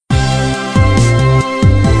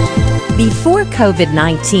Before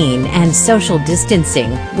COVID-19 and social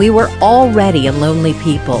distancing, we were already a lonely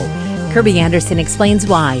people. Kirby Anderson explains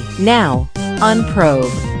why, now on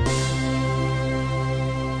Probe.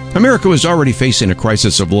 America was already facing a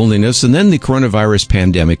crisis of loneliness, and then the coronavirus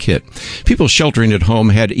pandemic hit. People sheltering at home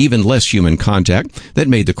had even less human contact. That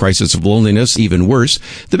made the crisis of loneliness even worse.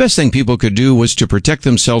 The best thing people could do was to protect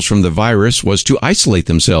themselves from the virus, was to isolate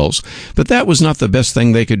themselves. But that was not the best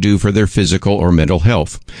thing they could do for their physical or mental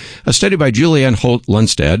health. A study by Julianne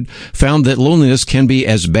Holt-Lunstad found that loneliness can be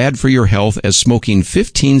as bad for your health as smoking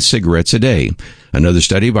 15 cigarettes a day. Another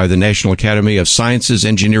study by the National Academy of Sciences,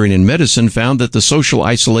 Engineering, and Medicine found that the social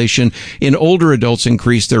isolation in older adults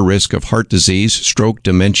increased their risk of heart disease, stroke,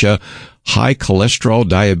 dementia, high cholesterol,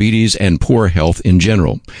 diabetes, and poor health in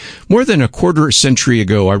general. More than a quarter century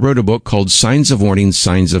ago, I wrote a book called Signs of Warning,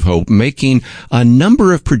 Signs of Hope, making a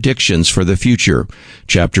number of predictions for the future.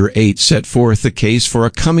 Chapter 8 set forth the case for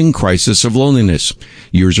a coming crisis of loneliness.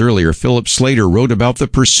 Years earlier, Philip Slater wrote about the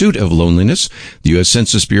pursuit of loneliness. The U.S.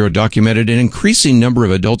 Census Bureau documented an increasing number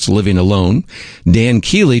of adults living alone. Dan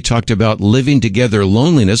Keeley talked about living together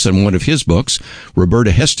loneliness in one of his books.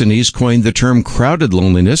 Roberta Hestenes coined the term crowded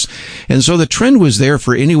loneliness. And so the trend was there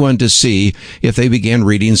for anyone to see if they began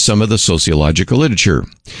reading some of the sociological literature.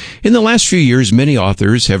 In the last few years, many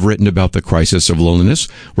authors have written about the crisis of loneliness.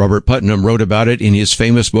 Robert Putnam wrote about it in his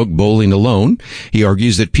famous book, Bowling Alone. He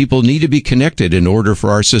argues that people need to be connected in order for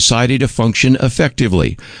our society to function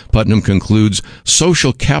effectively. Putnam concludes,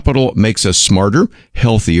 social capital makes us smarter,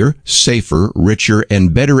 healthier, safer, richer,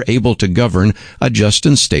 and better able to govern a just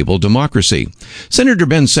and stable democracy. Senator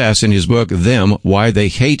Ben Sasse, in his book, Them, Why They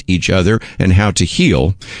Hate Each Other and How to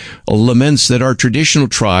Heal, laments that our traditional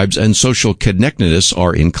tribes and social connectedness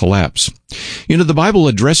are in collapse. You know, the Bible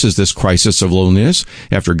addresses this crisis of loneliness.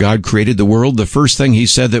 After God created the world, the first thing he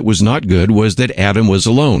said that was not good was that Adam was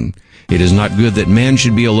alone. It is not good that man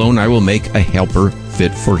should be alone. I will make a helper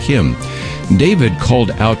fit for him. David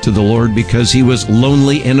called out to the Lord because he was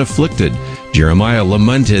lonely and afflicted. Jeremiah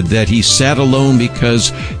lamented that he sat alone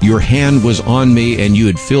because your hand was on me and you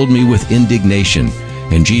had filled me with indignation.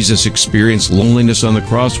 And Jesus experienced loneliness on the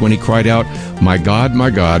cross when he cried out, my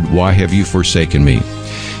God, why have you forsaken me?"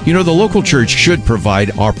 You know, the local church should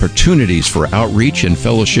provide opportunities for outreach and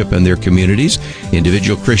fellowship in their communities.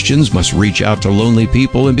 Individual Christians must reach out to lonely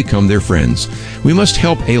people and become their friends. We must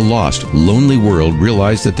help a lost, lonely world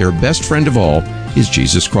realize that their best friend of all is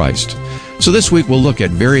Jesus Christ. So this week we'll look at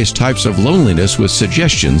various types of loneliness with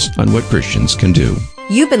suggestions on what Christians can do.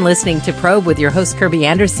 You've been listening to Probe with your host, Kirby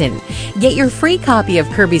Anderson. Get your free copy of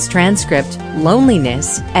Kirby's transcript,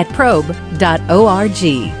 Loneliness, at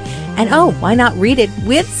probe.org. And why not read it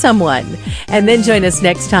with someone? And then join us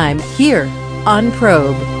next time here on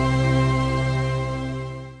Probe.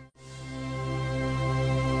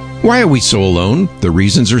 Why are we so alone? The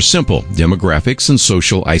reasons are simple: demographics and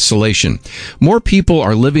social isolation. More people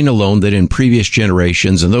are living alone than in previous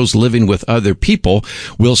generations, and those living with other people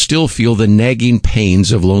will still feel the nagging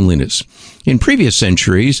pains of loneliness. In previous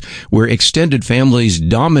centuries, where extended families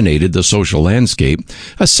dominated the social landscape,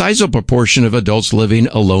 a sizable proportion of adults living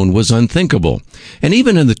alone was unthinkable. And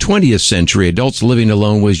even in the 20th century, adults living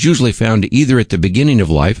alone was usually found either at the beginning of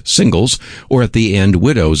life, singles, or at the end,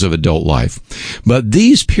 widows of adult life. But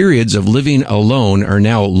these periods of living alone are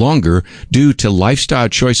now longer due to lifestyle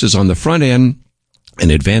choices on the front end and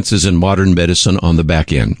advances in modern medicine on the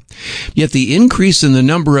back end. Yet the increase in the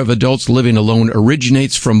number of adults living alone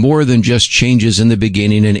originates from more than just changes in the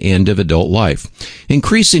beginning and end of adult life.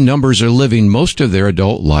 Increasing numbers are living most of their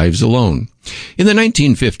adult lives alone. In the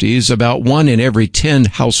 1950s, about 1 in every 10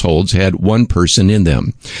 households had one person in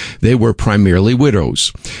them. They were primarily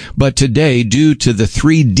widows. But today, due to the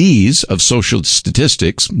 3 Ds of social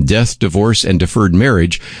statistics, death, divorce, and deferred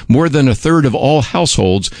marriage, more than a third of all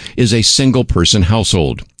households is a single-person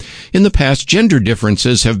household. In the past, gender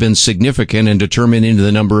differences have been significant in determining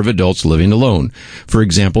the number of adults living alone. For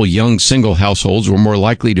example, young single households were more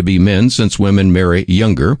likely to be men since women marry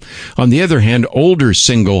younger. On the other hand, older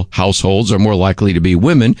single households are more likely to be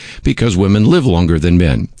women because women live longer than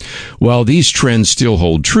men. While these trends still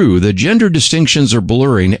hold true, the gender distinctions are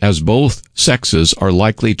blurring as both sexes are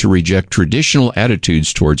likely to reject traditional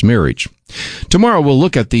attitudes towards marriage. Tomorrow we'll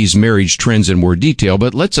look at these marriage trends in more detail,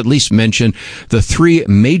 but let's at least mention the 3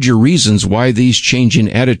 major reasons why these changing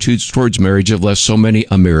attitudes towards marriage have left so many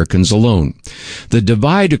Americans alone. The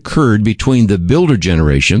divide occurred between the Builder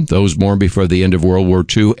generation, those born before the end of World War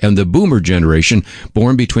II, and the Boomer generation,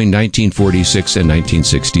 born between 1946 and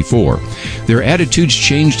 1964. Their attitudes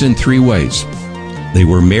changed in 3 ways. They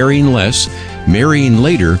were marrying less, marrying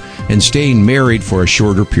later, and staying married for a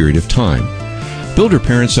shorter period of time. Builder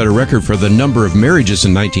parents set a record for the number of marriages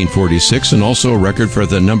in 1946 and also a record for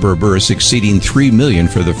the number of births exceeding 3 million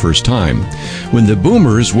for the first time. When the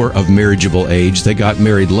boomers were of marriageable age, they got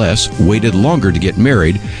married less, waited longer to get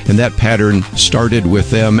married, and that pattern started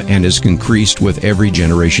with them and has increased with every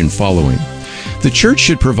generation following. The church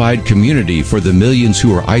should provide community for the millions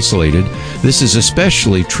who are isolated. This is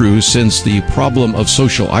especially true since the problem of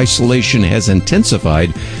social isolation has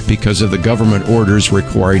intensified because of the government orders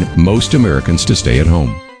requiring most Americans to stay at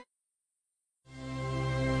home.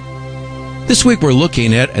 This week we're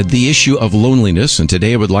looking at the issue of loneliness, and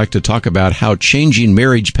today I would like to talk about how changing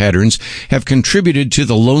marriage patterns have contributed to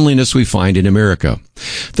the loneliness we find in America.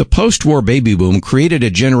 The post-war baby boom created a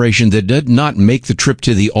generation that did not make the trip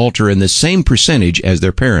to the altar in the same percentage as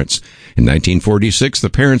their parents. In 1946, the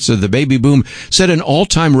parents of the baby boom set an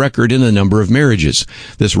all-time record in the number of marriages.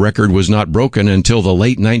 This record was not broken until the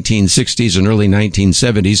late 1960s and early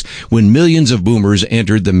 1970s, when millions of boomers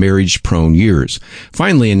entered the marriage-prone years.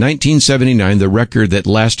 Finally, in 1979, the record that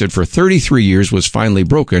lasted for 33 years was finally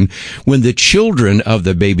broken when the children of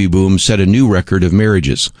the baby boom set a new record of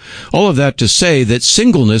marriages. All of that to say that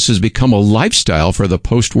singleness has become a lifestyle for the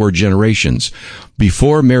post-war generations.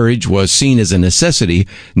 Before marriage was seen as a necessity,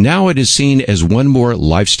 now it is seen as one more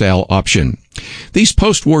lifestyle option. These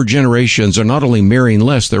post-war generations are not only marrying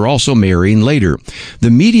less, they're also marrying later.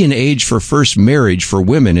 The median age for first marriage for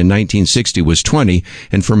women in 1960 was 20,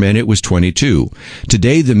 and for men it was 22.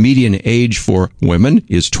 Today, the median age for women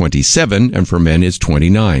is 27, and for men is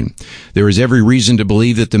 29. There is every reason to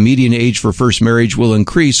believe that the median age for first marriage will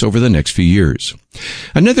increase over the next few years.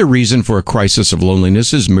 Another reason for a crisis of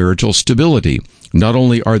loneliness is marital stability. Not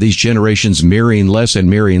only are these generations marrying less and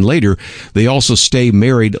marrying later, they also stay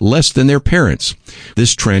married less than their parents.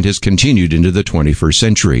 This trend has continued into the 21st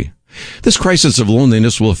century. This crisis of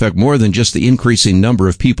loneliness will affect more than just the increasing number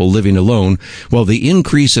of people living alone. While the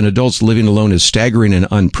increase in adults living alone is staggering and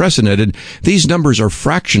unprecedented, these numbers are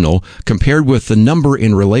fractional compared with the number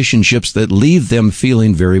in relationships that leave them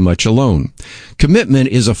feeling very much alone. Commitment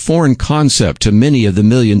is a foreign concept to many of the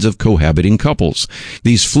millions of cohabiting couples.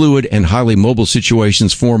 These fluid and highly mobile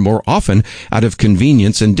situations form more often out of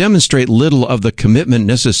convenience and demonstrate little of the commitment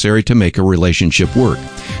necessary to make a relationship work.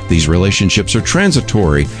 These relationships are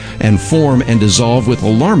transitory and form and dissolve with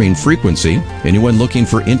alarming frequency. Anyone looking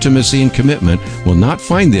for intimacy and commitment will not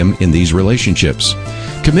find them in these relationships.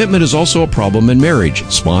 Commitment is also a problem in marriage.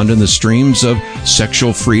 Spawned in the streams of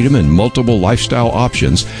sexual freedom and multiple lifestyle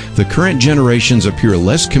options, the current generations appear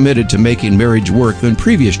less committed to making marriage work than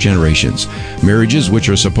previous generations. Marriages, which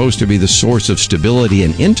are supposed to be the source of stability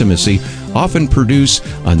and intimacy, often produce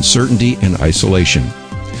uncertainty and isolation.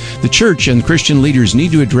 The church and Christian leaders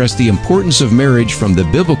need to address the importance of marriage from the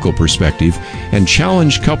biblical perspective and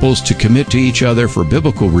challenge couples to commit to each other for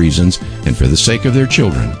biblical reasons and for the sake of their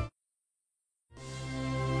children.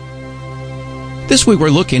 This week we're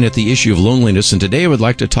looking at the issue of loneliness, and today I would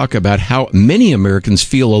like to talk about how many Americans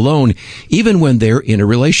feel alone even when they're in a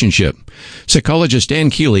relationship. Psychologist Dan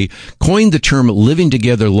Keeley coined the term living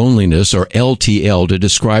together loneliness, or LTL, to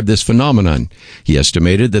describe this phenomenon. He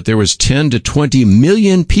estimated that there was 10 to 20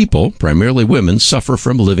 million people, primarily women, suffer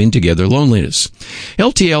from living together loneliness.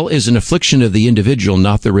 LTL is an affliction of the individual,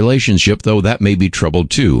 not the relationship, though that may be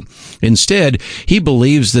troubled too. Instead, he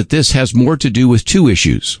believes that this has more to do with two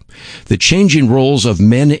issues: the changing roles of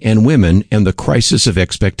men and women and the crisis of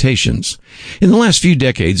expectations. In the last few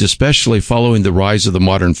decades, especially following the rise of the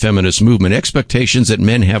modern feminist movement, expectations that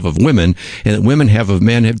men have of women and that women have of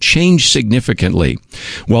men have changed significantly.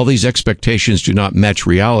 While these expectations do not match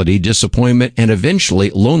reality, disappointment and eventually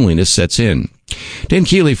loneliness sets in. Dan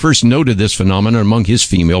Keeley first noted this phenomenon among his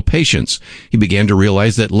female patients. He began to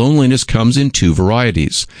realize that loneliness comes in two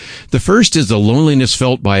varieties. The first is the loneliness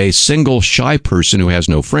felt by a single, shy person who has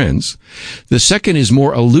no friends. The second is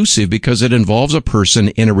more elusive because it involves a person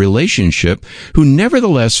in a relationship who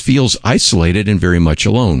nevertheless feels isolated and very much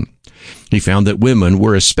alone. He found that women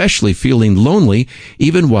were especially feeling lonely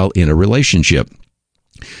even while in a relationship.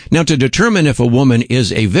 Now, to determine if a woman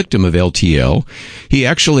is a victim of LTL, he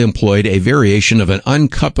actually employed a variation of an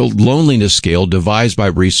uncoupled loneliness scale devised by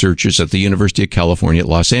researchers at the University of California at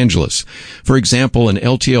Los Angeles. For example, an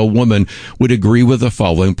LTL woman would agree with the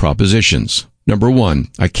following propositions. Number 1,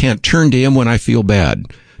 I can't turn to him when I feel bad.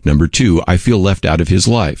 Number 2, I feel left out of his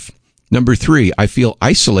life. Number 3, I feel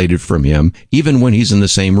isolated from him even when he's in the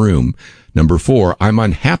same room. Number 4, I'm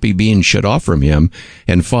unhappy being shut off from him.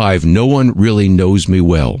 And 5, no one really knows me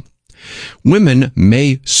well. Women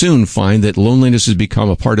may soon find that loneliness has become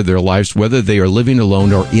a part of their lives, whether they are living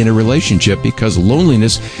alone or in a relationship, because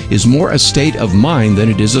loneliness is more a state of mind than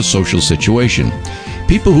it is a social situation.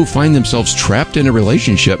 People who find themselves trapped in a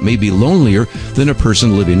relationship may be lonelier than a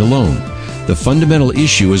person living alone. The fundamental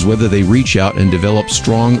issue is whether they reach out and develop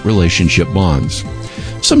strong relationship bonds.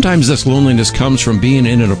 Sometimes this loneliness comes from being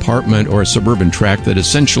in an apartment or a suburban tract that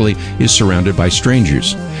essentially is surrounded by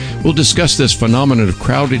strangers. We'll discuss this phenomenon of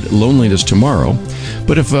crowded loneliness tomorrow,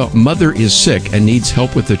 but if a mother is sick and needs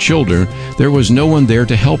help with the children, there was no one there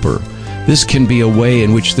to help her. This can be a way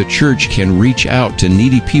in which the church can reach out to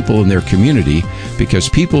needy people in their community because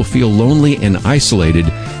people feel lonely and isolated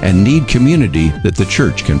and need community that the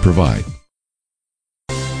church can provide.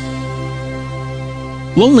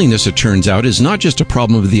 Loneliness, it turns out, is not just a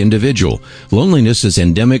problem of the individual. Loneliness is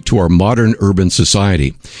endemic to our modern urban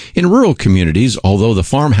society. In rural communities, although the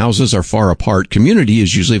farmhouses are far apart, community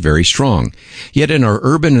is usually very strong. Yet in our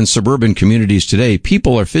urban and suburban communities today,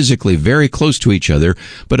 people are physically very close to each other,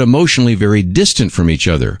 but emotionally very distant from each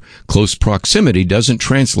other. Close proximity doesn't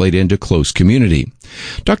translate into close community.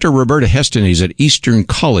 Dr. Roberta Hestenes at Eastern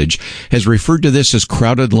College has referred to this as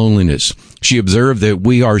crowded loneliness. She observed that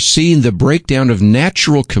we are seeing the breakdown of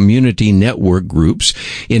natural community network groups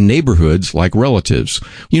in neighborhoods like relatives.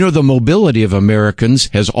 The mobility of Americans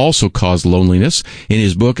has also caused loneliness. In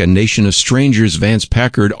his book, A Nation of Strangers, Vance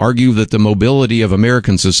Packard argued that the mobility of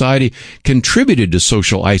American society contributed to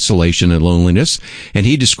social isolation and loneliness, and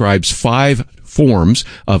he describes 5 forms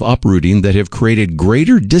of uprooting that have created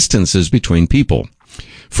greater distances between people.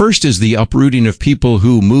 First is the uprooting of people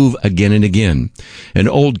who move again and again. An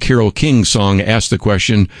old Carole King song asked the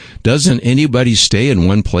question, doesn't anybody stay in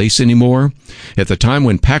one place anymore? At the time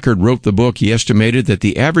when Packard wrote the book, he estimated that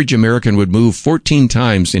the average American would move 14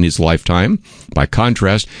 times in his lifetime. By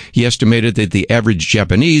contrast, he estimated that the average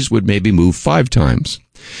Japanese would maybe move 5 times.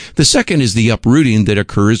 The second is the uprooting that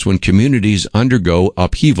occurs when communities undergo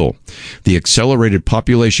upheaval. The accelerated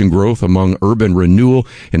population growth among urban renewal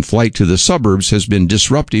and flight to the suburbs has been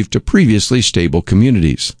disruptive to previously stable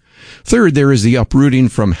communities. Third, there is the uprooting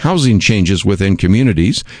from housing changes within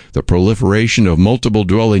communities. The proliferation of multiple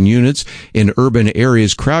dwelling units in urban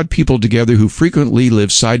areas crowd people together who frequently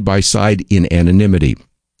live side by side in anonymity.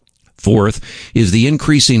 Fourth is the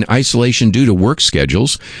increasing isolation due to work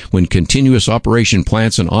schedules. When continuous operation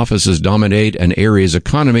plants and offices dominate an area's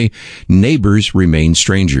economy, neighbors remain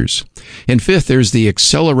strangers. And fifth, there's the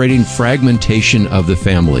accelerating fragmentation of the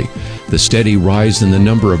family. The steady rise in the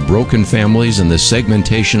number of broken families and the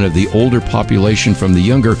segmentation of the older population from the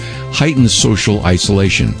younger heightens social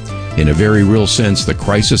isolation. In a very real sense, the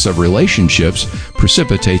crisis of relationships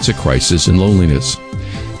precipitates a crisis in loneliness.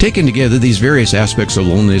 Taken together, these various aspects of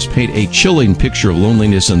loneliness paint a chilling picture of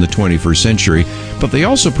loneliness in the 21st century, but they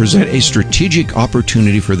also present a strategic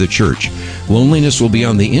opportunity for the church. Loneliness will be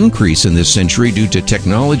on the increase in this century due to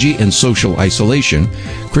technology and social isolation.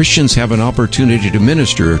 Christians have an opportunity to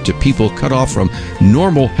minister to people cut off from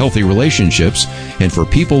normal, healthy relationships, and for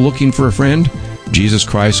people looking for a friend, Jesus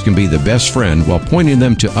Christ can be the best friend while pointing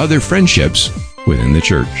them to other friendships within the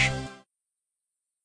church.